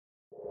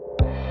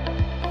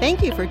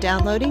Thank you for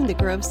downloading the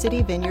Grove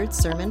City Vineyard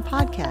Sermon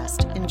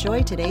Podcast.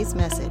 Enjoy today's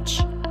message.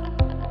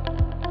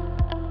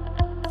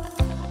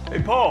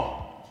 Hey, Paul.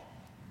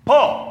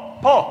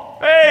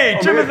 Hey,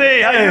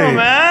 Timothy, how you doing,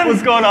 man?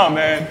 What's going on,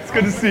 man? It's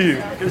good to see you.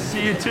 Good to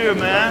see you too,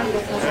 man.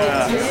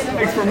 Yeah.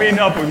 Thanks for meeting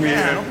up with me.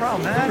 Yeah, no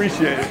problem, man.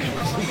 Appreciate it.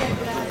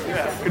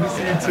 Yeah, good to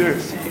see you too.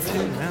 Good to see you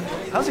too, man.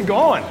 How's it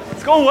going?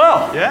 It's going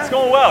well. Yeah? It's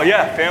going well,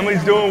 yeah.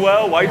 Family's doing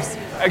well. Wife's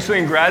actually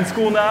in grad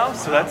school now,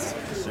 so that's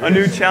a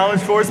new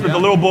challenge for us. But the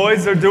little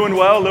boys, they're doing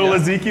well. Little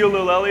Ezekiel,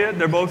 little Elliot,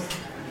 they're both...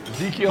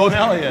 Ezekiel and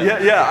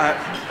Elliot.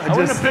 Yeah. I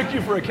wouldn't have picked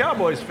you for a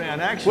Cowboys fan,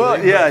 actually.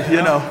 Well,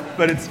 yeah,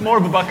 but it's more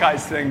of a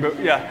Buckeyes thing, but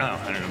yeah.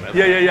 Oh, I don't know.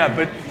 Yeah,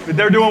 but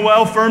they're doing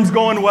well. Firm's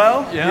going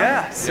well.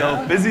 Yeah.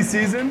 Busy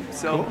season,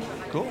 so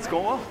Cool. It's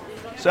going well.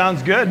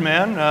 Sounds good,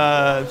 man.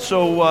 I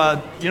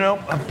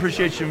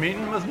appreciate you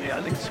meeting with me.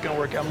 I think it's going to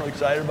work out. I'm really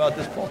excited about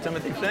this Paul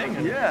Timothy thing.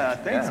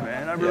 Thanks,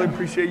 man. I really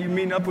appreciate you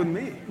meeting up with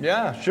me.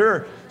 Yeah,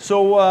 sure.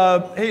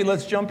 So, hey,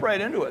 let's jump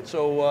right into it.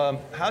 So,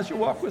 how's your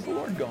walk with the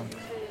Lord going?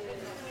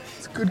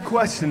 It's a good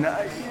question.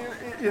 I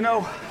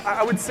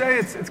would say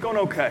it's going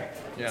okay.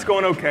 Yeah. It's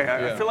going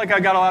okay. I feel like I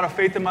got a lot of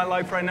faith in my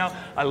life right now.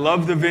 I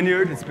love the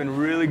vineyard. It's been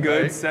really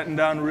good, setting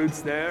down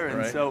roots there.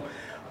 And so,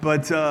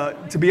 but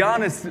to be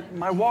honest,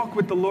 my walk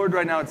with the Lord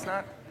right now, it's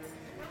not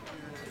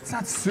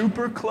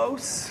super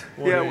close.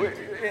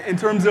 In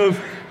terms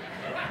of...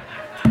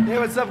 Hey,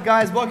 what's up,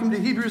 guys? Welcome to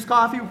Hebrews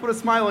Coffee. We'll put a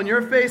smile on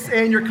your face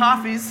and your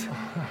coffees.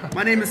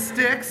 My name is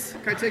Sticks.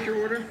 Can I take your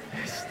order?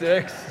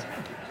 Sticks.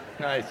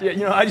 Nice.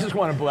 Yeah, I just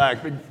want a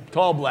black, big,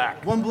 tall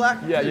black. One black?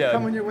 Yeah.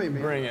 Come on your way,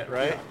 man. Bring it,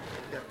 right?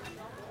 Yeah.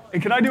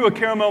 And can I do a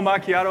caramel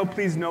macchiato,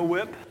 please, no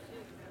whip?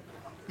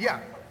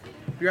 Yeah.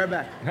 Be right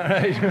back. All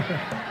right.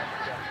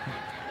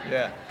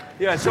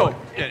 Yeah, so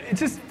it's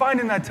just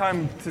finding that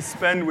time to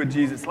spend with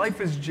Jesus. Life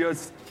is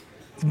it's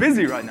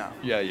busy right now.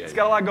 It's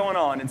got a lot going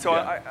on, and so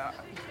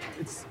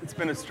it's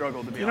been a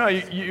struggle, to be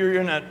honest. You're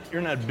in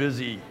that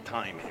busy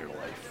time in your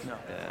life. No.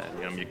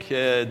 And, your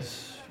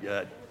kids,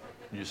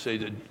 you say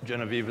that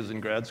Genevieve is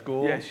in grad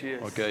school? Yeah, she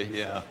is. Okay,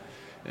 yeah.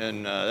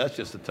 And that's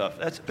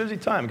a busy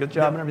time, good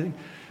job and everything.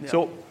 Yeah.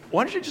 So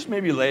why don't you just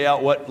maybe lay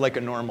out what like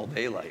a normal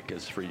day like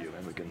is for you,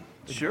 and we can...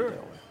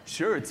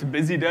 Sure, it's a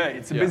busy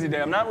day. Busy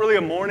day. I'm not really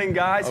a morning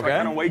guy, so I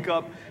kind of wake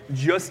up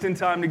just in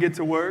time to get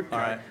to work. All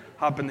right.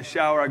 Hop in the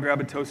shower, I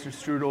grab a toaster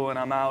strudel, and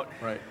I'm out.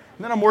 Right.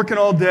 And then I'm working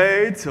all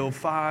day till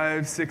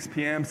 5, 6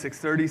 p.m.,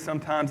 6:30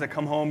 sometimes. I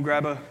come home,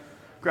 grab a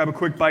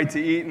quick bite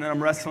to eat, and then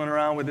I'm wrestling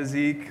around with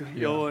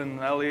Ezekiel and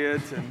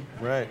Elliot. And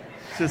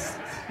just,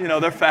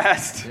 they're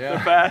fast. Yeah. They're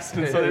fast,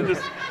 and so they're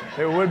just...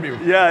 It would be.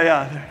 Yeah.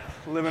 They're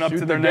living up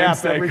to their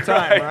namesake. Every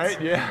time,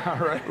 right?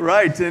 Yeah, right.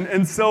 Right,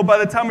 and so by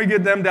the time we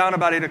get them down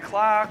about 8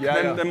 o'clock,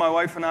 then my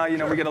wife and I,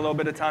 we get a little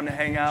bit of time to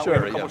hang out. We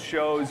have a couple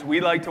shows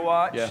we like to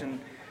watch, and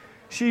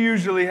she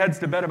usually heads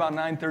to bed about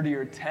 9:30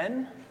 or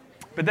 10.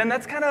 But then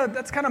that's kind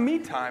of me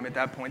time at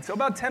that point. So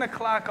about 10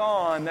 o'clock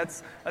on,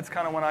 that's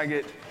kind of when I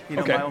get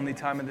my only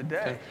time of the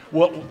day. Okay.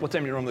 What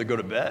time do you normally go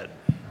to bed?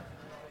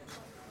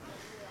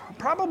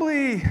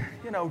 Probably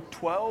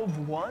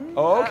 12, 1.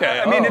 Oh,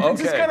 okay.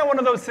 It's just kind of one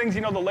of those things.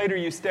 The later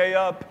you stay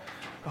up,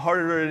 the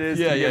harder it is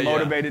to get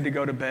motivated to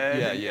go to bed.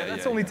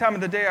 That's the only time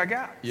of the day I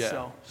got.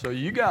 Yeah. So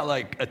you got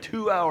like a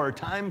 2-hour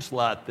time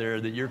slot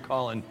there that you're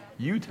calling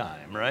you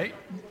time, right?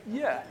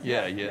 Yeah.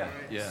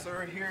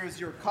 Sir, here's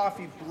your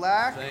coffee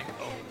black.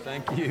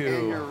 Thank you.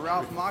 And your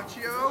Ralph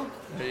Macchio.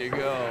 There you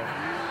go.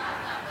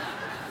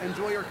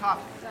 Enjoy your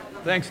coffee.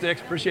 Thanks,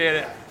 Dix. Appreciate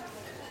it.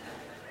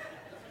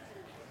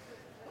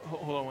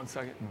 Hold on one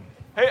second.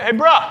 Hey,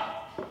 brah,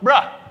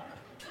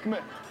 come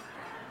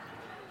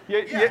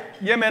here.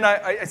 Yeah, man.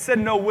 I said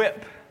no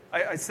whip.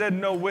 I said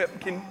no whip.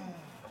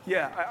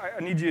 I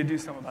need you to do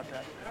something about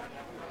that.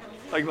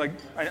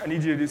 I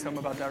need you to do something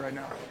about that right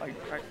now. I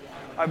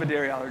have a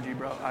dairy allergy,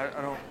 bro. I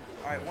don't. All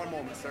right, one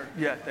moment, sir.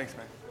 Yeah, thanks,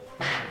 man.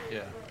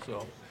 Yeah.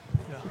 So.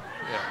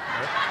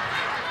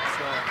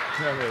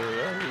 There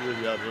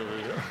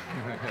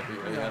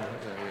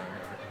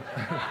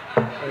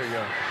you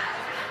go.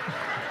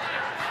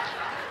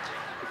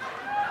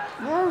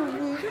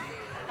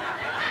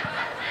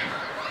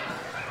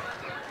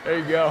 There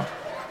you go.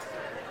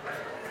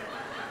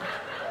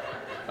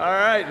 All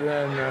right,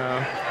 then.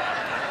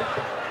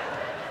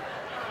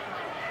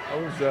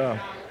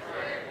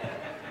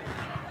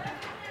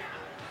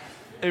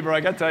 Hey, bro,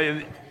 I got to tell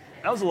you,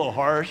 that was a little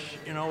harsh,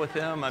 with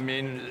him. I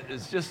mean,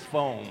 it's just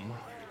foam.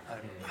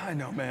 I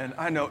know, man.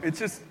 I know. It's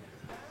just,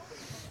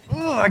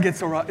 I get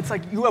so raw. It's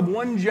like you have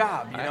one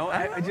job,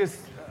 I just...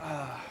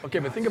 Okay,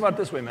 but think about it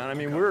this way, man. I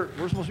mean, we're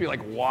supposed to be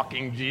like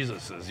walking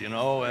Jesuses,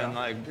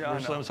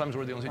 and sometimes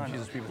we're the only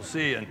Jesus people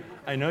see. And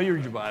I know you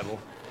read your Bible.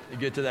 You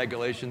get to that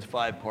Galatians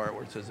 5 part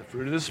where it says the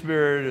fruit of the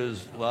Spirit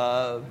is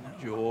love,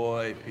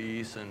 joy,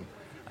 peace, and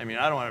I mean,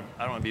 I don't want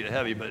to beat it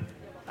heavy, but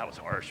that was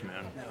harsh,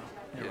 man.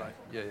 You're right.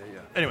 Yeah.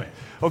 Anyway,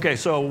 okay,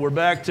 so we're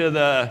back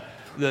to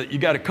you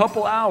got a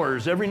couple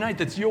hours every night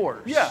that's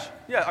yours. Yeah.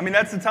 I mean,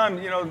 that's the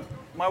time.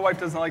 My wife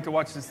doesn't like to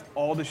watch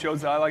all the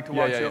shows that I like to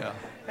watch.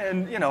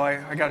 And, you know,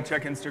 I got to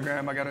check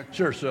Instagram. I got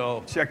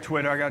to check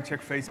Twitter. I got to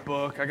check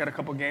Facebook. I got a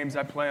couple games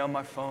I play on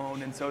my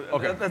phone. And so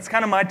that's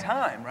kind of my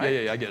time,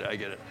 right? Yeah, I get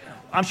it.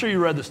 I'm sure you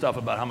read the stuff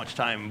about how much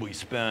time we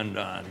spend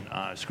on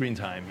screen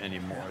time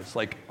anymore. It's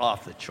like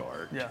off the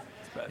chart. Yeah,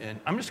 it's bad. And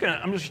I'm just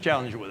gonna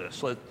challenge you with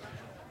this.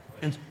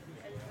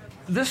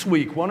 This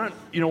week, why don't,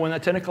 you know, when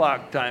that 10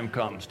 o'clock time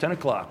comes, 10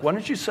 o'clock, why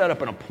don't you set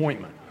up an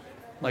appointment,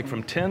 like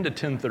from 10 to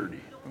 10:30.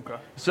 Okay.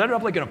 Set it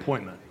up like an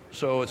appointment.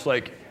 So it's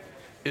like,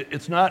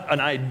 it's not an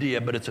idea,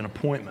 but it's an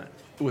appointment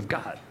with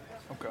God.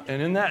 Okay.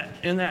 And in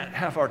that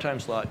half-hour time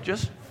slot,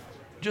 just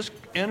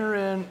enter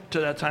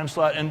into that time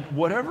slot, and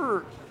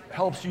whatever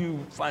helps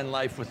you find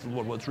life with the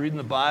Lord, whether it's reading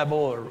the Bible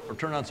or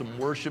turn on some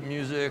worship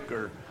music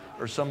or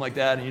something like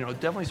that, and, you know,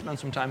 definitely spend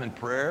some time in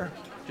prayer,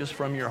 just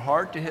from your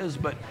heart to His.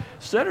 But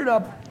set it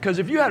up, because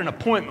if you had an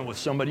appointment with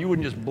somebody, you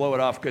wouldn't just blow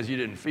it off because you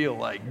didn't feel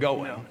like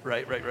going. No.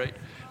 Right.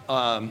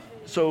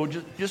 So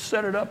just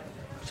set it up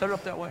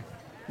that way.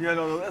 Yeah,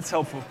 no, that's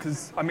helpful,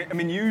 because I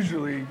mean,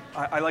 usually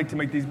I like to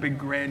make these big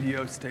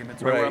grandiose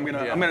statements, right? Where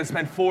I'm gonna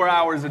spend 4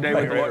 hours a day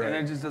with the Lord, and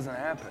it just doesn't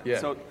happen. Yeah.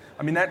 So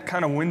I mean, that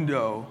kind of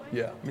window.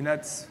 Yeah. I mean,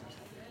 it's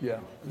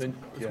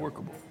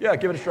workable. Yeah,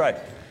 give it a try.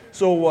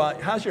 So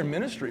how's your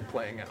ministry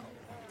playing out?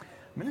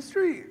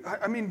 Ministry,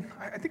 I mean,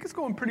 I think it's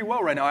going pretty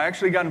well right now. I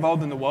actually got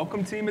involved in the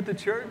welcome team at the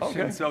church,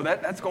 and so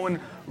that's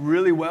going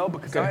really well,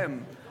 because I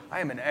am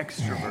an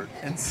extrovert,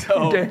 and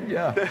so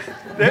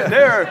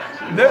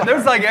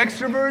there's like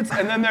extroverts,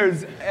 and then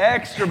there's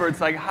extroverts,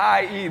 like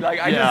high E, like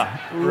I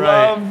just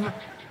love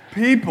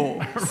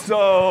people.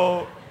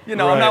 So, you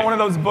know, I'm not one of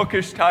those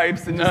bookish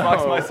types and just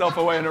locks myself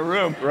away in a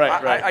room.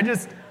 Right.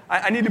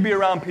 I need to be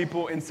around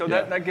people, and so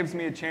that gives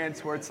me a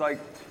chance where it's like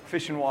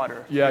fish and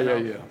water. Yeah.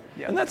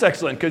 And that's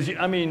excellent, because,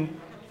 I mean,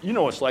 you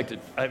know what it's like to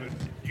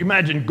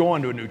imagine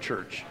going to a new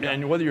church,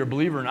 and whether you're a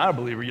believer or not a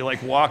believer, you're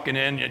like walking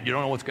in, you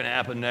don't know what's going to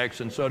happen next,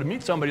 and so to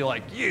meet somebody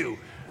like you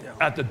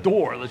at the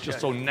door that's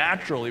just so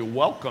naturally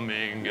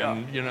welcoming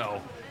and, you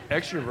know,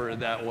 extroverted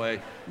that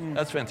way,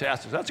 that's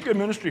fantastic. That's a good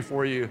ministry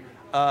for you.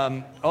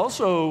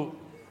 Also,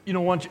 you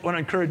know, want to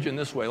encourage you in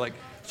this way, like,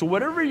 so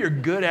whatever you're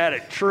good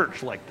at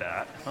church like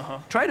that,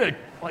 try to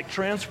like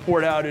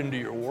transport out into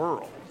your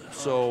world.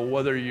 So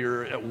whether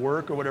you're at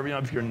work or whatever, you know,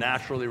 if you're a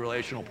naturally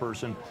relational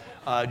person,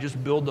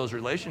 just build those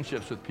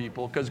relationships with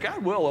people, because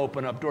God will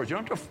open up doors. You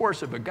don't have to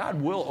force it, but God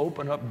will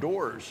open up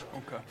doors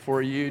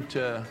for you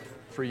to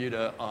you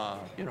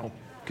know,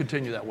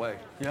 continue that way.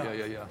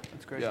 Yeah.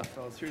 That's great,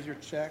 fellas. Here's your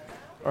check.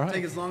 All right.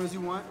 Take as long as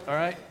you want. All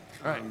right.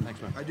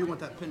 Thanks, man. I do want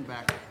that pin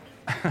back.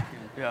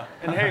 Yeah.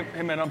 And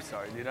hey, man, I'm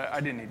sorry, dude.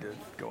 I didn't need to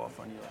go off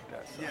on you like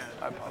that. So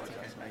I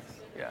apologize. Thanks.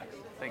 Yeah.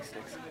 Thanks,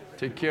 Sticks.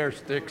 Take care,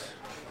 Sticks.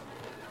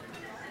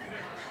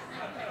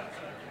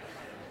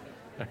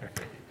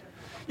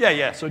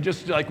 Yeah. So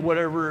just like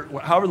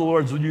however the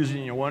Lord's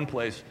using you in one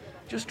place,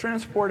 just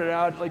transport it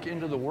out like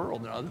into the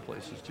world and other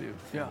places too.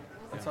 Yeah.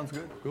 That sounds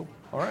good. Cool.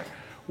 All right.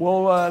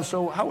 Well,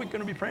 so how are we going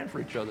to be praying for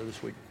each other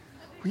this week?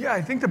 Yeah,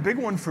 I think the big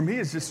one for me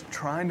is just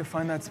trying to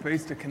find that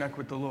space to connect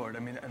with the Lord. I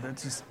mean,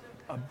 that's just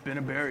been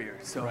a barrier.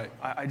 So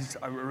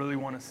I really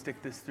want to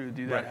stick this through,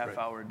 do that half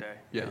hour a day.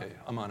 Yeah.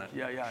 I'm on it.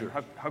 Yeah. Sure.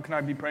 How can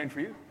I be praying for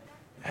you?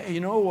 Hey,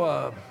 you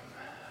know,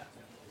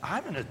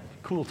 I'm in a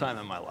cool time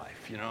in my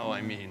life. You know,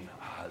 I mean,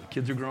 the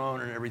kids are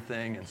grown and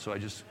everything, and so I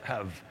just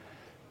have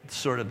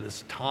sort of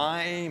this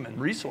time and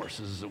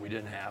resources that we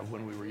didn't have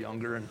when we were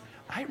younger, and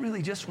I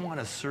really just want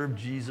to serve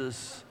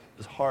Jesus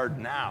as hard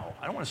now.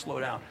 I don't want to slow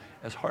down,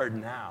 as hard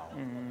now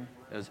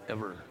as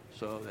ever,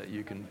 so that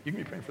you can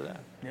be praying for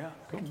that. Yeah,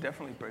 cool. I can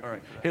definitely pray for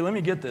that. Hey, let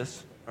me get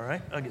this. All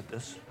right, I'll get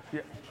this.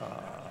 Yeah.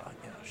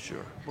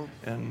 Sure.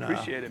 And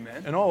appreciate it,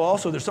 man. And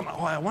also there's something.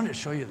 I wanted to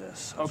show you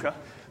this. Okay.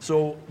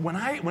 So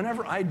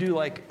whenever I do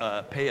like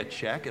pay a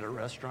check at a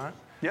restaurant,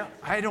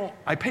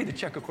 I pay the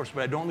check, of course,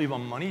 but I don't leave a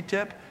money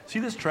tip. See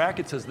this track?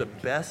 It says the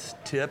best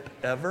tip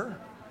ever,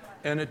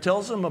 and it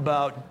tells them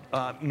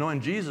about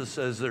knowing Jesus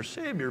as their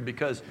Savior,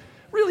 because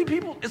really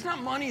it's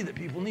not money that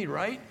people need,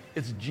 right?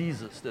 It's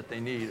Jesus that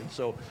they need. And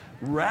so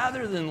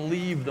rather than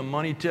leave the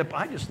money tip,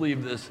 I just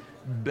leave this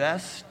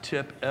best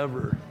tip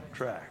ever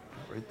track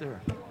right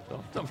there.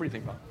 So something for you to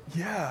think about.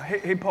 Yeah.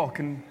 Hey, Paul,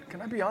 can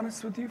I be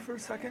honest with you for a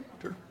second?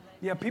 Sure.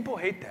 Yeah, people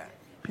hate that.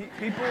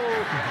 People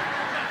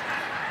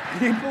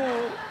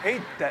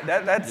hate that.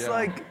 That's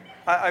like,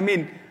 I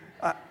mean,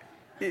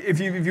 if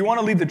you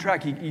want to leave the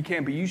track, you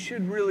can, but you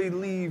should really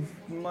leave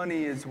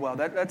money as well.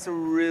 That's a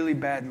really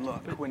bad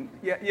look.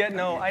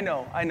 No, I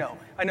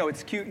know,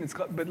 it's cute and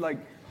but like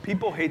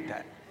people hate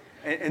that,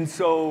 and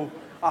so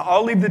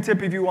I'll leave the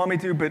tip if you want me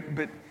to, but.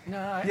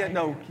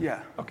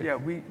 Okay. Yeah,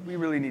 we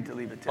really need to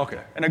leave a tip. Okay.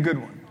 There. And a good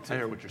one. I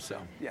hear what you're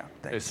saying. Yeah,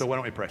 thanks. Okay, so why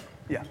don't we pray?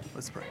 Yeah,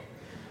 let's pray.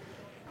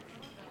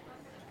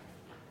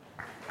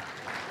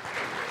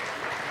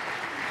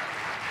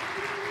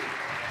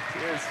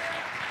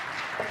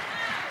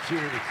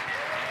 Cheers.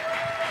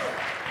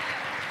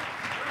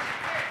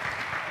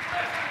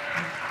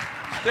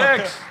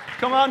 Sticks,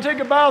 come on, take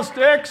a bow,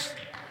 Sticks.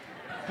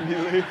 Did he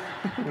leave?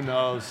 Who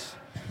knows?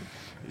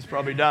 He's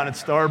probably down at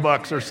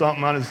Starbucks or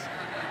something on his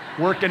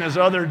working his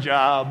other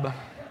job.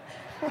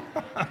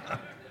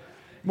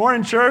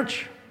 Morning,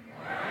 church.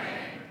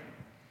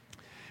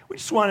 We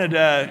just wanted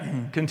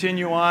to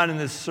continue on in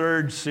this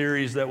Surge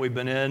series that we've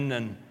been in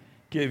and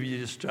give you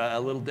just a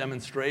little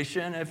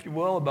demonstration, if you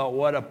will, about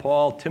what a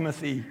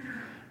Paul-Timothy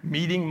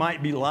meeting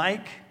might be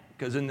like.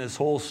 Because in this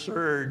whole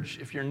Surge,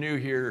 if you're new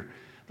here,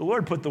 the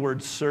Lord put the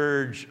word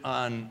surge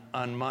on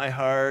my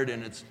heart,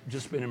 and it's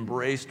just been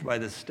embraced by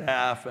the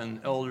staff and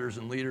elders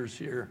and leaders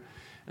here,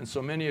 and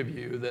so many of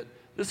you, that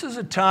this is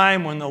a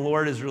time when the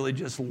Lord is really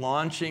just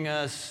launching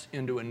us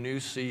into a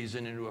new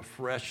season, into a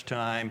fresh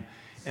time.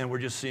 And we're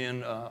just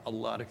seeing a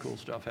lot of cool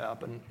stuff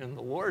happen in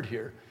the Lord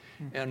here.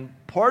 And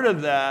part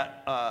of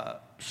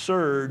that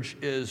surge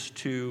is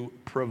to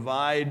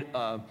provide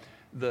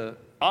the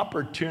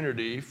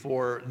opportunity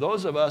for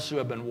those of us who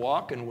have been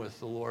walking with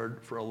the Lord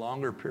for a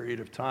longer period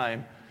of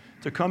time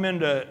to come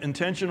into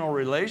intentional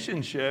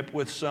relationship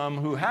with some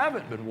who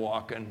haven't been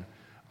walking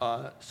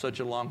such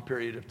a long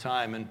period of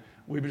time. And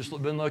we've just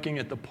been looking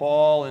at the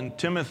Paul and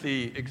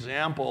Timothy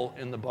example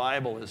in the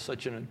Bible as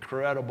such an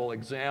incredible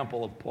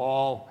example of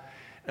Paul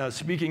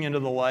speaking into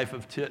the life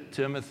of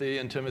Timothy,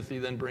 and Timothy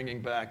then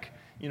bringing back,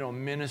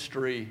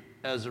 ministry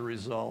as a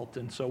result.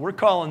 And so we're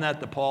calling that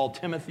the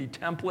Paul-Timothy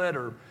template,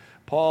 or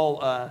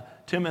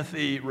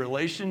Paul-Timothy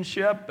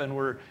relationship, and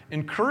we're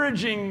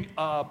encouraging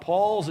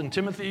Paul's and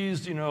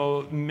Timothy's,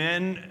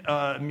 men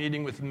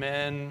meeting with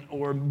men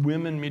or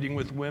women meeting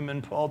with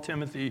women,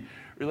 Paul-Timothy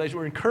relationship.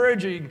 We're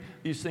encouraging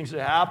these things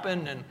to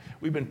happen, and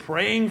we've been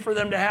praying for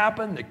them to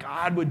happen, that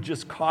God would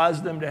just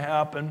cause them to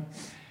happen.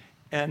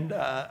 And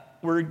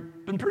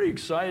we've been pretty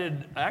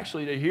excited,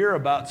 actually, to hear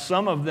about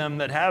some of them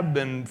that have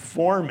been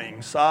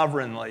forming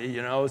sovereignly.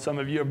 Some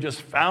of you have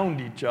just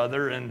found each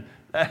other, and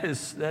that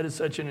is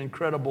such an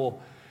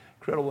incredible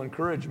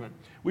encouragement.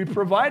 We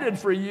provided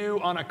for you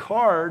on a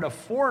card a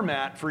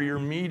format for your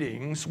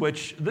meetings,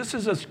 which this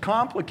is as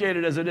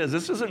complicated as it is.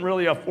 This isn't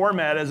really a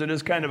format as it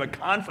is kind of a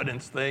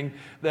confidence thing,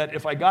 that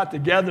if I got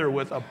together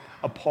with a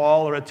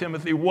Paul or a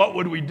Timothy, what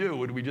would we do?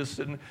 Would we just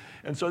sit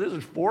and so this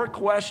is 4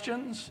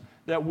 questions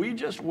that we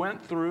just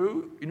went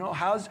through.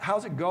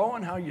 How's it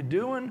going? How you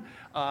doing?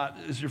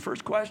 Is your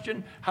first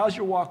question. How's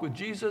your walk with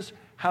Jesus?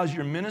 How's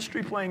your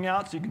ministry playing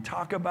out? So you can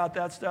talk about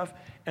that stuff.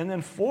 And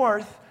then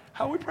 4th,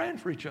 how are we praying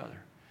for each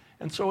other?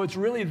 And so it's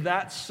really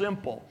that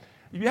simple.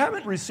 If you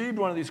haven't received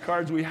one of these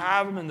cards, we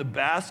have them in the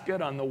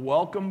basket on the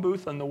welcome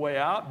booth on the way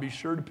out. Be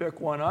sure to pick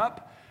one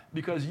up,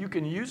 because you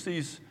can use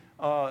these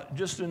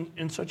just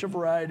in such a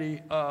variety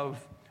of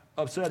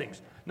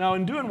settings. Now,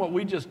 in doing what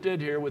we just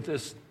did here with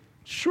this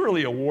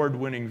surely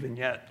award-winning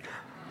vignette,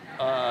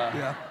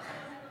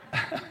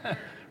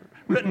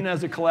 written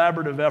as a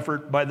collaborative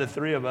effort by the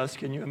 3 of us,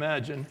 can you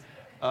imagine?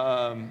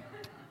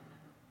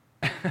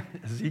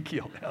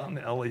 Ezekiel Allen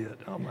Elliott,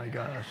 oh my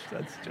gosh,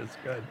 that's just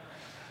good.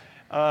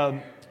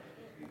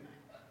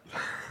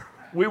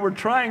 We were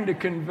trying to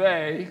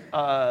convey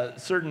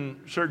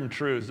certain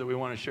truths that we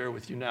want to share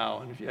with you now,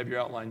 and if you have your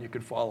outline, you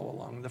could follow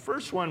along. The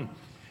first one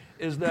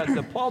is that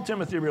the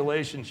Paul-Timothy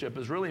relationship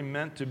is really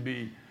meant to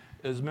be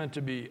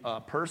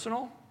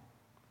personal,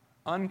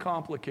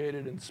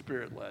 uncomplicated, and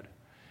Spirit-led.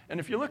 And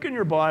if you look in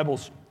your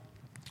Bibles,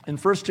 in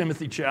 1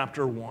 Timothy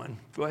chapter 1,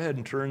 go ahead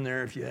and turn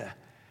there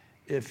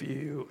if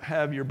you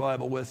have your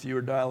Bible with you,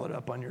 or dial it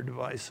up on your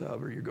device,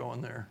 however you're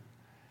going there.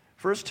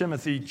 1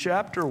 Timothy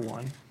chapter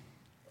 1.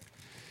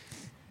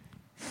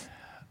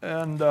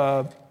 And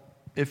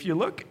if you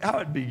look how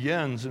it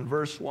begins in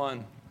verse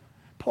 1,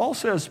 Paul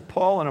says,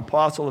 Paul, an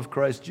apostle of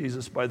Christ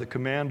Jesus, by the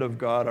command of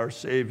God our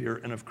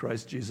Savior, and of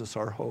Christ Jesus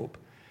our hope.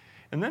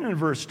 And then in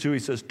verse 2 he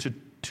says,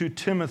 to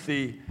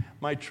Timothy,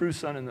 my true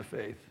son in the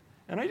faith.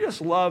 And I just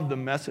love the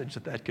message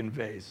that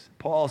conveys.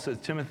 Paul says,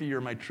 Timothy,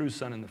 you're my true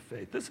son in the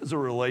faith. This is a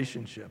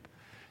relationship.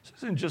 This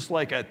isn't just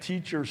like a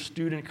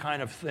teacher-student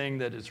kind of thing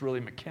that is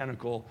really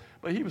mechanical,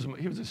 but he was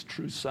his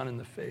true son in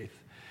the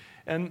faith.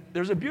 And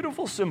there's a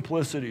beautiful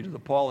simplicity to the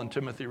Paul and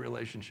Timothy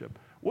relationship.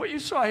 What you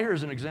saw here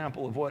is an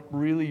example of what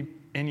really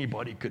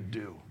anybody could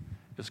do,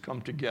 is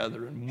come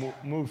together and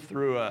move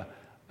through a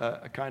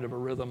kind of a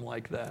rhythm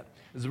like that.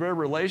 It's very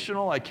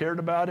relational. I cared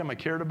about him. I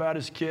cared about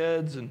his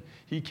kids, and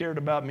he cared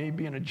about me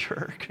being a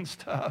jerk and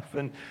stuff.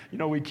 And,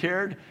 we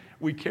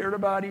cared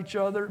about each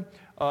other.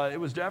 It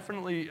was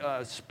definitely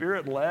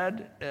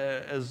Spirit-led,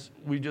 as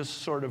we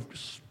just sort of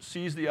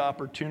seized the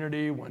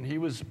opportunity when he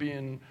was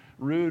being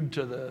rude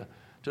to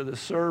the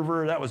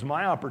server. That was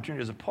my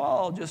opportunity as a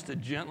Paul, just to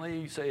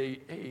gently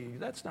say, hey,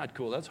 that's not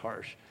cool, that's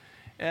harsh.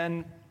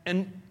 And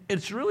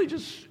it's really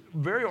just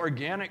very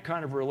organic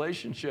kind of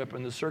relationship,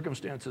 and the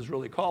circumstances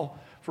really call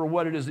for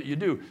what it is that you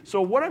do.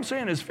 So what I'm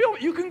saying is, Phil,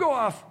 you can go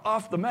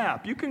off the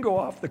map, you can go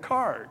off the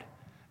card,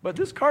 but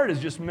this card is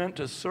just meant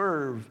to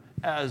serve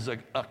as a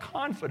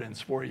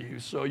confidence for you,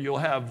 so you'll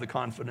have the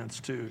confidence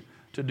to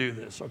do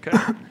this, okay?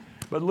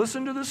 But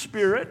listen to the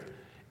Spirit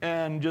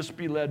and just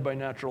be led by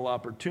natural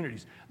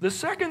opportunities. The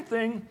second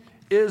thing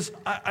is,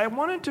 I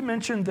wanted to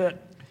mention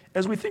that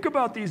as we think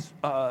about these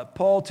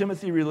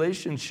Paul-Timothy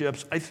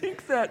relationships, I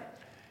think that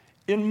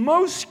in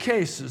most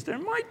cases, there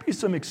might be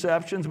some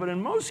exceptions, but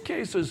in most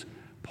cases,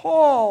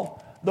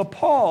 the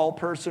Paul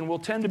person will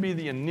tend to be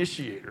the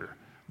initiator.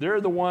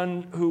 They're the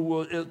one who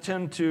will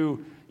tend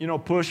to,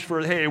 push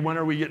for, hey, when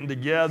are we getting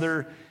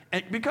together?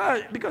 And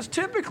because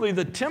typically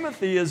the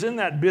Timothy is in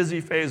that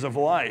busy phase of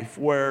life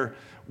where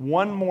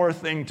one more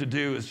thing to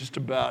do is just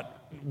about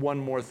one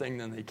more thing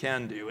than they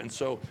can do. And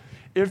so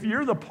if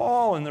you're the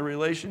Paul in the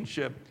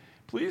relationship,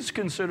 please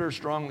consider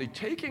strongly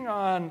taking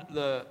on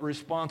the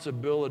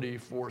responsibility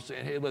for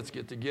saying, hey, let's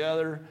get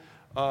together.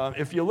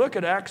 If you look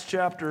at Acts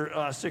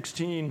chapter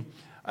 16,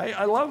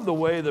 I love the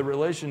way the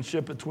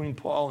relationship between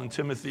Paul and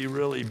Timothy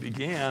really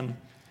began.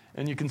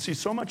 And you can see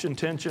so much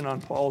intention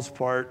on Paul's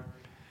part.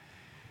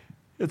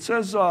 It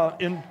says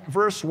in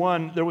verse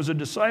 1, there was a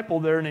disciple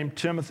there named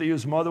Timothy,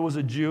 whose mother was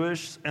a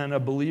Jewish and a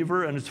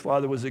believer, and his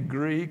father was a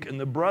Greek. And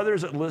the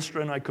brothers at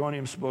Lystra and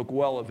Iconium spoke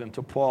well of him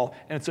to Paul.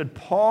 And it said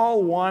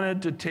Paul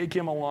wanted to take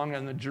him along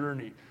on the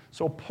journey.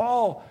 So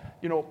Paul,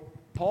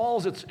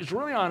 it's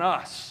really on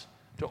us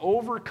to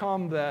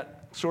overcome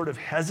that sort of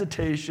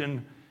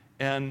hesitation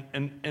and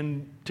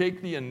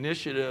take the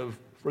initiative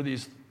for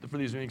these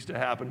meetings to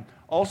happen.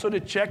 Also to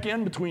check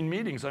in between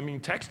meetings. I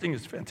mean, texting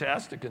is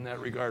fantastic in that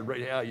regard,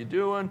 right? Hey, how you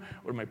doing?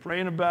 What am I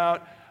praying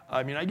about?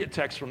 I mean, I get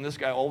texts from this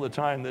guy all the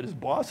time that his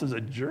boss is a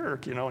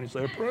jerk, and he's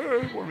like,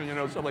 pray for me,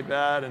 stuff like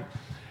that.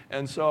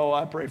 And so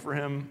I pray for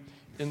him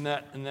in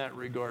that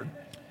regard.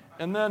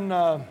 And then,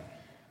 do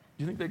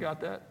you think they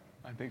got that?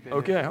 I think they did.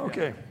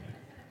 Okay.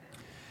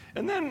 Yeah.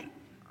 And then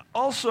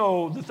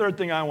also, the third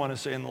thing I want to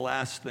say, and the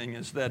last thing,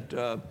 is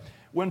that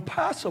when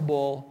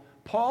possible,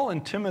 Paul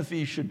and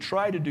Timothy should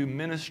try to do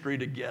ministry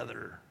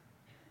together.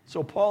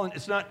 So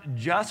it's not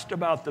just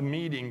about the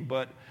meeting,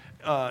 but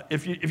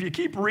if you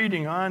keep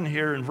reading on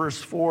here in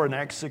verse 4 in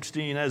Acts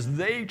 16,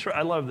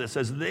 I love this,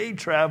 as they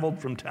traveled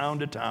from town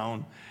to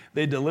town,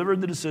 they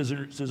delivered the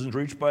decisions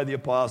reached by the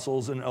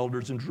apostles and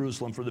elders in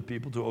Jerusalem for the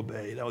people to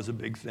obey. That was a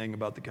big thing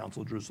about the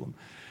Council of Jerusalem.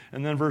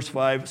 And then verse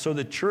 5, so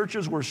the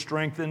churches were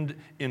strengthened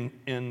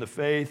in the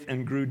faith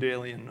and grew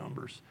daily in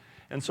numbers.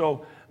 And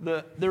so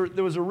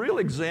there was a real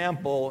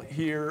example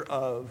here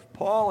of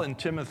Paul and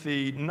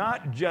Timothy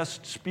not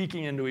just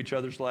speaking into each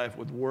other's life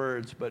with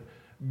words, but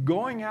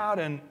going out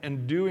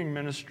and doing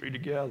ministry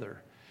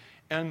together.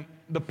 And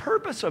the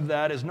purpose of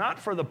that is not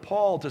for the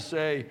Paul to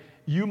say,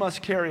 you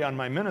must carry on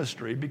my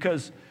ministry,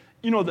 because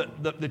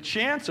the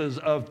chances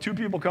of two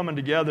people coming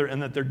together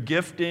and that their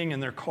gifting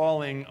and their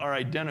calling are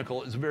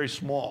identical is very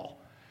small.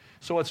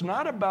 So it's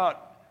not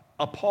about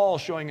a Paul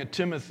showing a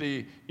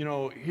Timothy,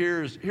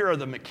 here are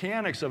the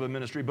mechanics of a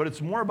ministry, but it's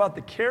more about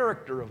the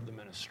character of the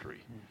ministry.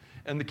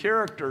 And the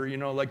character,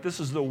 this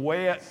is the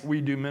way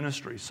we do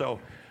ministry. So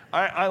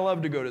I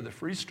love to go to the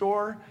free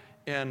store,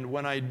 and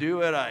when I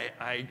do it,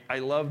 I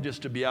love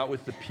just to be out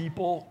with the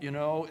people,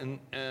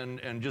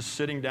 and just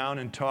sitting down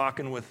and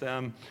talking with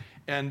them.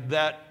 And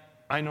that,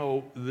 I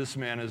know this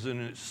man is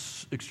an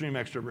extreme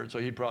extrovert, so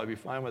he'd probably be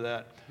fine with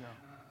that.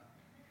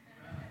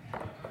 No.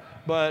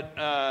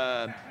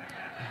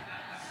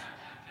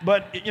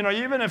 But,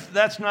 even if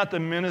that's not the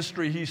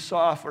ministry he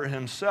saw for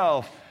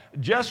himself,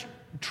 just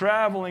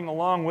traveling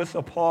along with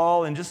a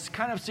Paul and just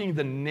kind of seeing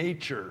the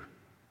nature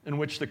in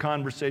which the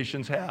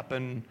conversations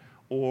happen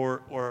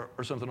or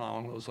something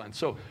along those lines.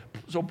 So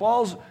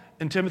Paul's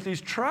and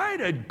Timothy's try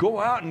to go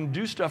out and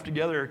do stuff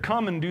together,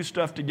 come and do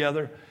stuff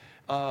together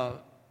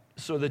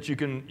so that you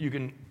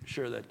can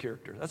share that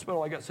character. That's about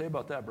all I got to say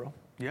about that, bro.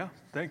 Yeah,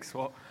 thanks.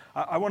 Well,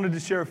 I wanted to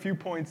share a few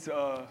points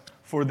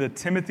for the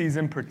Timothys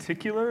in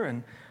particular,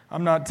 and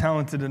I'm not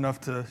talented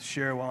enough to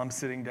share while I'm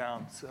sitting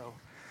down, so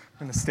I'm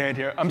going to stand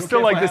here. I'm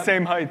still like the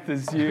same height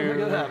as you. Look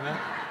at that, man.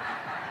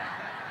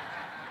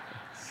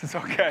 This is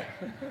okay.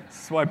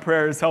 This is why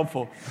prayer is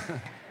helpful.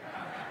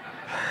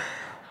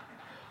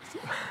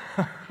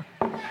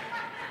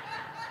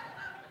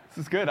 This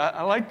is good.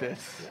 I like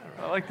this.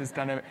 I like this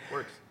dynamic.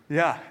 Works.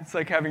 Yeah, it's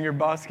like having your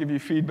boss give you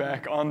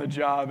feedback on the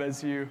job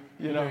as you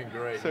You're doing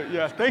great. So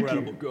yeah, thank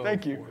you.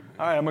 Thank you.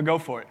 All right, I'm gonna go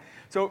for it.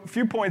 So a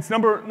few points.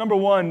 Number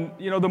one,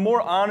 the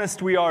more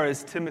honest we are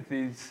as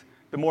Timothys,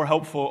 the more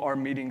helpful our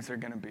meetings are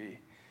gonna be.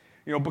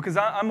 Because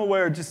I'm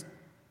aware, just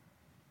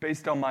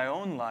based on my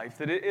own life,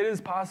 that it is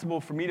possible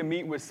for me to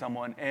meet with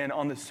someone and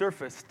on the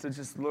surface to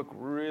just look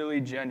really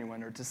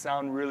genuine, or to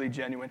sound really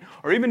genuine,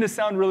 or even to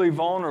sound really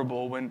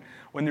vulnerable when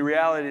the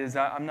reality is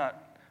I'm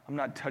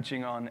not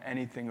touching on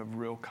anything of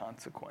real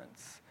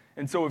consequence.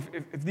 And so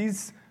if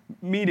these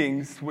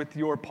meetings with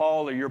your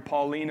Paul or your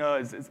Paulina,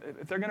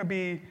 if they're going to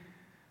be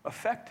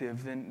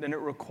effective, then it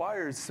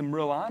requires some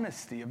real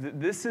honesty.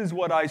 This is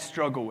what I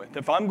struggle with.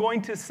 If I'm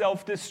going to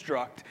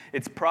self-destruct,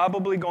 it's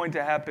probably going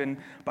to happen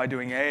by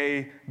doing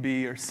A,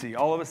 B, or C.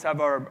 All of us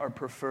have our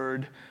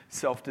preferred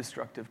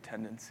self-destructive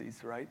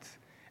tendencies, right?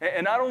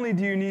 And not only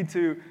do you need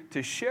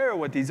to share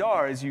what these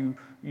are as you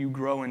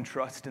grow in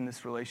trust in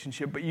this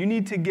relationship, but you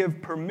need to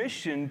give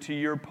permission to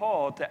your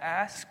Paul to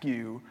ask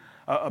you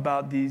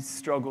about these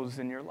struggles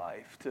in your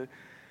life,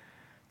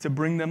 to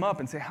bring them up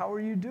and say, how are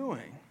you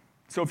doing?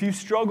 So if you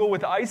struggle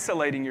with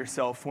isolating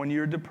yourself when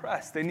you're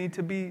depressed, they need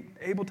to be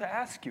able to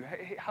ask you,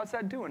 hey, how's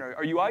that doing?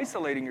 Are you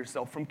isolating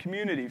yourself from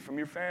community, from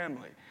your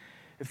family?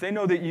 If they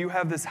know that you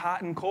have this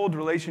hot and cold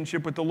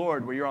relationship with the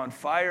Lord where you're on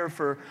fire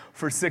for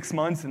 6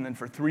 months and then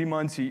for 3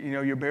 months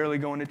you're barely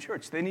going to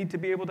church, they need to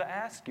be able to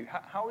ask you,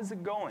 how is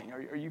it going?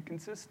 Are you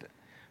consistent?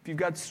 If you've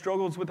got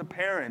struggles with a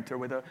parent or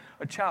with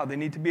a child, they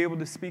need to be able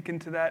to speak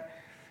into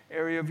that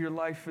area of your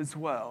life as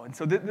well. And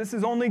so this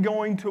is only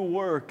going to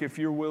work if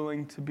you're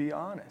willing to be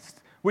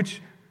honest,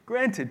 which,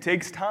 granted,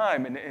 takes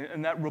time,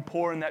 and that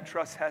rapport and that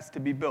trust has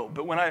to be built.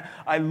 But when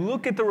I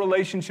look at the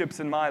relationships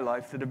in my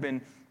life that have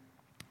been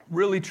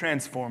really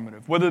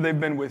transformative, whether they've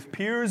been with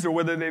peers or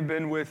whether they've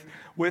been with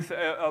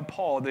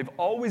Paul, they've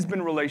always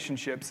been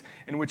relationships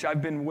in which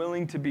I've been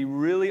willing to be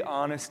really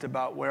honest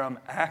about where I'm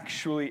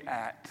actually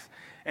at,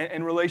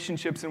 and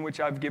relationships in which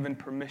I've given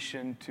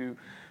permission to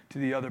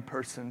the other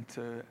person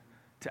to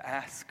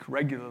ask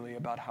regularly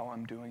about how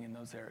I'm doing in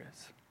those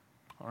areas.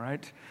 All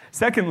right?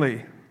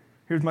 Secondly,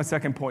 here's my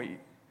second point,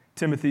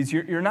 Timothy's.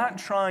 You're not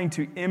trying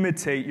to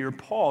imitate your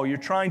Paul. You're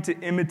trying to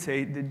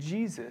imitate the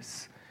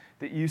Jesus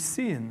that you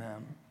see in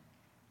them.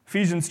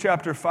 Ephesians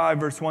chapter 5,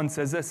 verse 1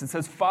 says this. It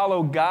says,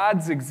 follow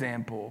God's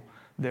example,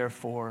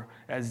 therefore,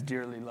 as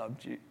dearly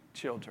loved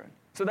children.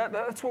 So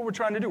that's what we're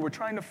trying to do. We're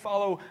trying to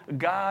follow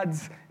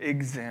God's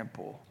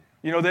example.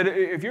 You know, that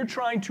if you're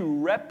trying to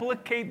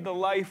replicate the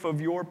life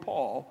of your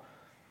Paul,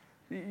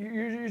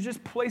 you're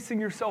just placing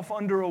yourself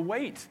under a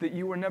weight that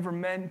you were never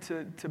meant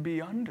to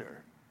be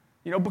under.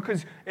 You know,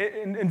 because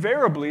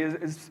invariably,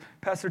 as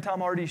Pastor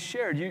Tom already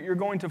shared, you're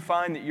going to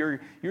find that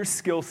your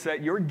skill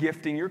set, your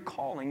gifting, your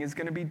calling is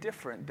going to be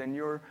different than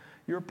your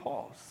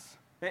Paul's.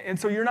 And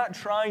so you're not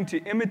trying to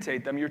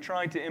imitate them. You're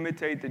trying to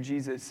imitate the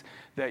Jesus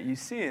that you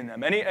see in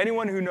them.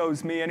 Anyone who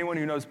knows me, anyone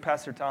who knows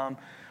Pastor Tom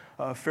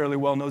fairly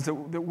well knows that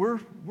we're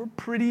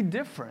pretty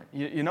different.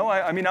 You know,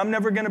 I mean, I'm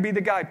never going to be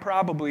the guy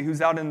probably who's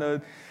out in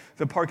the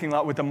parking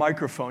lot with a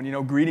microphone, you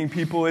know, greeting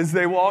people as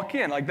they walk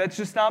in. Like, that's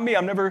just not me.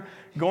 I'm never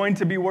going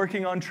to be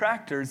working on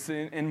tractors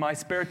in my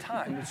spare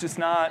time. It's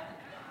not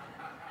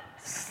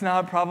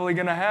probably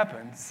going to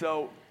happen.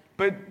 So,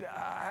 but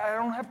I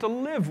don't have to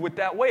live with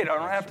that weight. I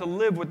don't have to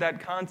live with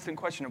that constant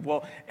question of,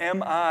 well,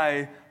 am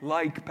I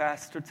like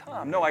Pastor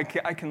Tom? No, I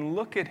can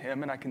look at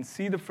him and I can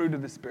see the fruit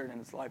of the Spirit in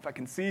his life. I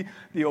can see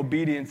the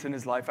obedience in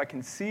his life. I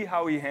can see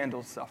how he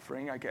handles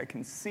suffering. I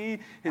can see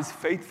his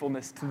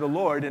faithfulness to the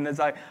Lord. And as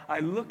I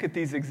look at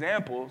these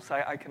examples,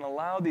 I can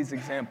allow these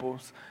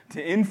examples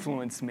to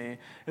influence me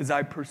as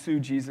I pursue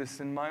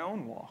Jesus in my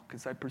own walk,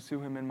 as I pursue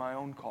him in my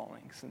own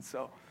callings. And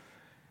so,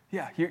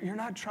 yeah, you're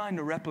not trying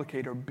to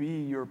replicate or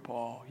be your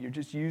Paul. You're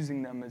just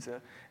using them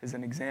as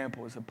an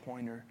example, as a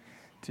pointer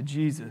to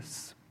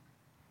Jesus.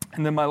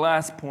 And then my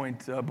last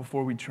point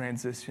before we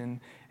transition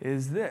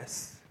is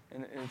this.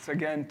 And it's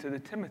again to the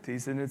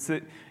Timothys. And it's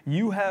that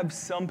you have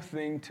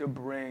something to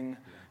bring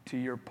to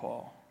your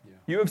Paul. Yeah.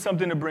 You have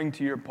something to bring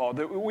to your Paul.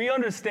 That we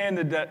understand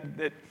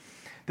that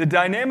the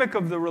dynamic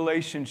of the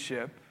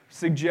relationship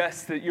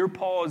suggests that your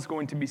Paul is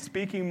going to be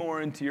speaking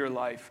more into your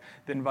life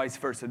than vice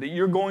versa, that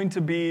you're going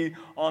to be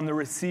on the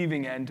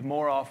receiving end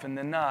more often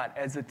than not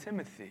as a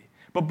Timothy.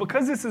 But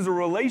because this is a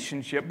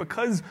relationship,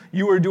 because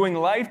you are doing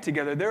life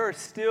together, there are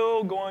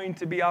still going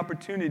to be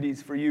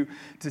opportunities for you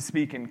to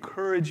speak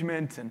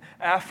encouragement and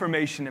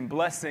affirmation and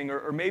blessing,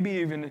 or maybe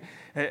even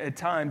at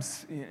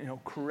times,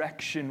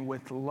 correction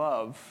with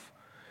love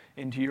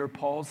into your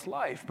Paul's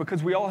life,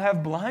 because we all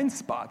have blind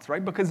spots,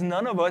 right? Because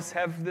none of us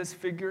have this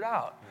figured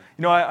out.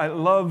 You know, I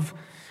love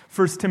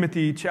 1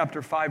 Timothy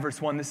chapter 5, verse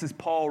 1. This is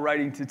Paul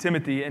writing to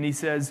Timothy, and he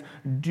says,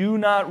 do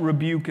not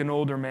rebuke an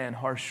older man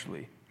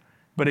harshly,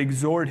 but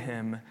exhort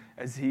him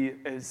as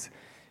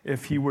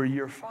if he were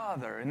your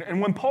father. And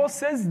when Paul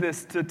says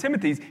this to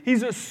Timothy,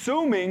 he's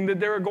assuming that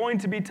there are going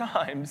to be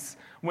times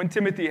when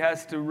Timothy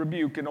has to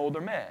rebuke an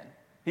older man.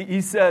 He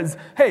says,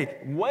 hey,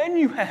 when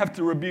you have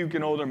to rebuke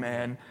an older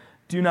man,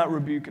 do not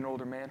rebuke an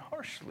older man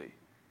harshly.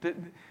 That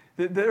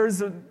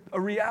there's a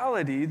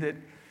reality that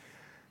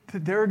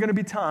there are going to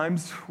be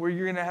times where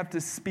you're going to have to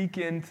speak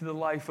into the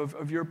life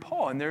of your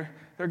Paul, and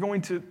they're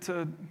going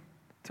to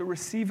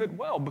receive it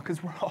well,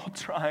 because we're all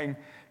trying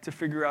to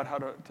figure out how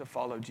to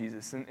follow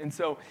Jesus. And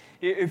so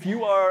if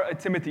you are a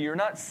Timothy, you're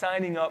not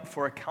signing up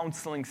for a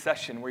counseling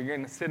session where you're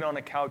going to sit on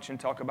a couch and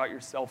talk about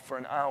yourself for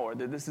an hour.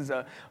 That this is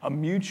a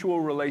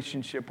mutual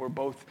relationship where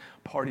both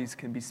parties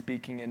can be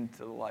speaking into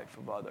the life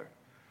of other.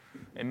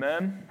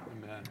 Amen?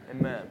 Amen. Amen.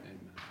 Amen.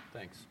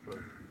 Thanks.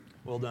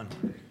 Well done.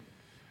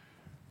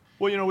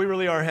 Well, we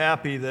really are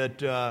happy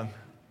that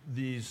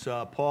these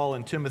Paul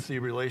and Timothy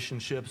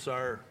relationships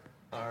are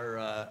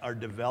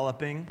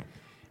developing.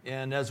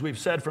 And as we've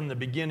said from the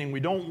beginning,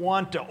 we don't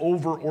want to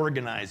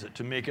over-organize it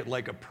to make it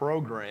like a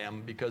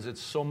program, because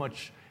it's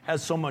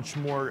has so much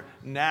more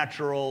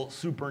natural,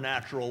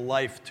 supernatural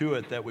life to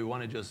it that we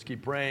want to just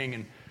keep praying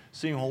and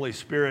seeing Holy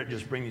Spirit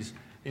just bring these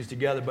things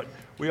together. But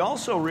we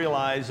also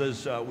realize,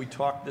 as we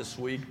talked this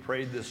week,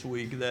 prayed this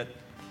week, that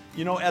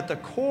at the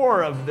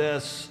core of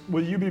this,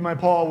 will you be my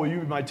Paul, will you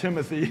be my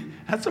Timothy,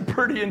 that's a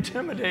pretty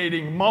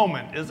intimidating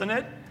moment, isn't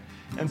it?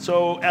 And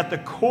so at the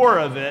core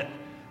of it,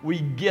 we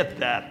get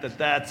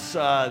that's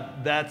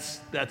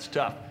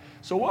tough.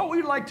 So what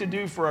we'd like to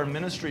do for our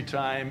ministry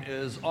time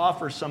is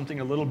offer something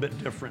a little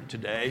bit different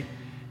today.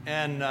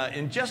 And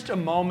in just a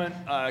moment,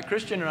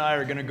 Christian and I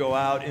are going to go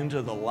out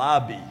into the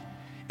lobby.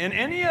 And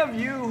any of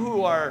you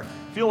who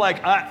feel like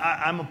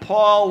I'm a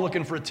Paul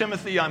looking for a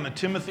Timothy, I'm a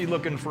Timothy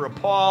looking for a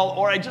Paul,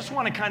 or I just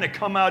want to kind of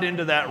come out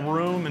into that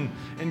room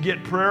and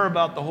get prayer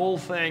about the whole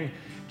thing,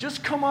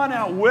 just come on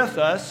out with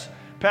us.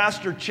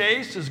 Pastor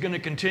Chase is going to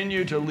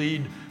continue to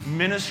lead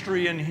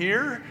ministry in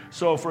here.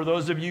 So for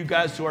those of you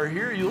guys who are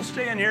here, you'll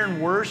stay in here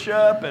and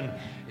worship. And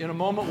in a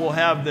moment, we'll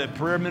have the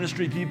prayer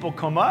ministry people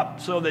come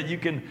up so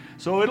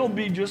it'll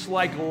be just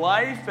like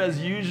life as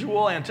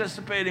usual,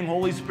 anticipating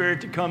Holy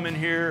Spirit to come in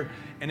here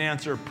and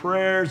answer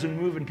prayers and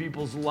move in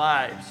people's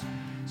lives.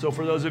 So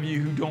for those of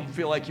you who don't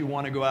feel like you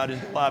want to go out in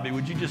the lobby,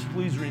 would you just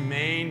please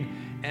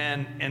remain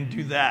and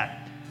do that?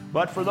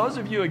 But for those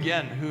of you,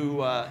 again,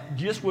 who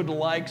just would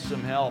like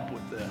some help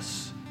with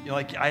this,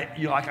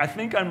 I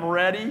think I'm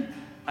ready,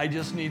 I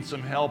just need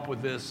some help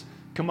with this,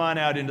 come on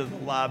out into the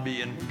lobby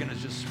and we're going to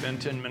just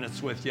spend 10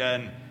 minutes with you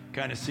and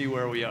kind of see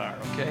where we are,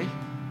 okay?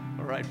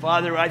 All right,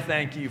 Father, I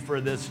thank you for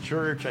this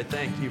church. I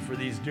thank you for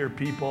these dear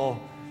people.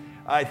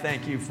 I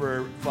thank you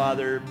for,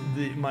 Father,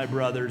 my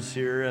brothers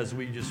here as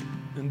we just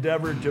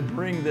endeavored to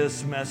bring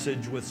this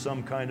message with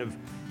some kind of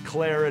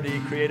clarity,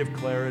 creative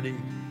clarity.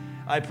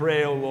 I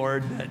pray, O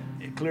Lord, that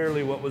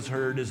clearly what was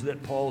heard is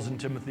that Paul's and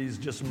Timothy's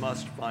just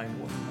must find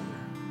one another.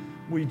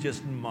 We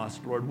just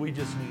must, Lord. We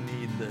just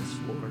need this,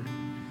 Lord.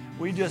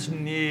 We just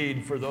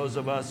need, for those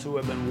of us who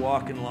have been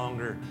walking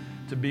longer,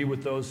 to be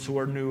with those who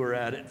are newer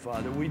at it,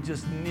 Father. We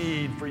just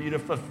need for you to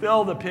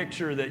fulfill the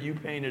picture that you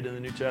painted in the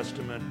New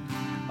Testament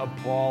of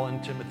Paul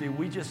and Timothy.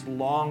 We just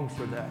long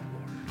for that,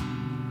 Lord.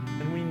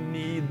 And we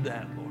need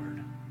that,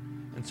 Lord.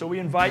 And so we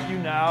invite you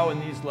now in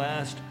these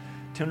last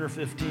 10 or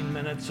 15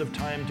 minutes of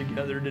time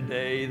together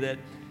today, that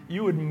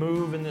you would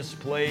move in this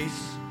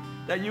place,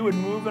 that you would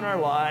move in our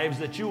lives,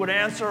 that you would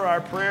answer our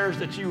prayers,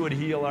 that you would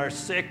heal our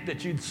sick,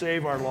 that you'd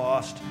save our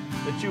lost,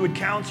 that you would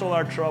counsel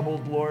our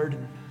troubled, Lord,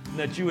 and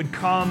that you would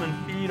come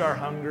and feed our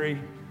hungry.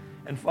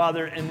 And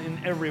Father, and in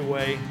every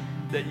way,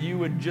 that you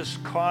would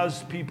just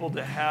cause people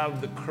to have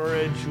the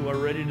courage who are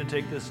ready to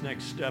take this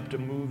next step to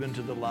move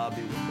into the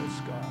lobby with us,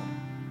 God.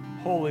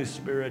 Holy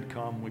Spirit,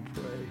 come, we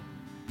pray.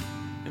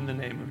 In the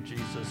name of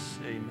Jesus,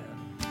 amen.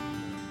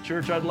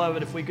 Church, I'd love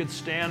it if we could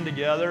stand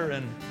together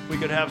and we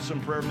could have some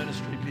prayer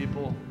ministry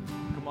people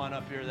come on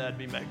up here. That'd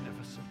be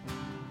magnificent.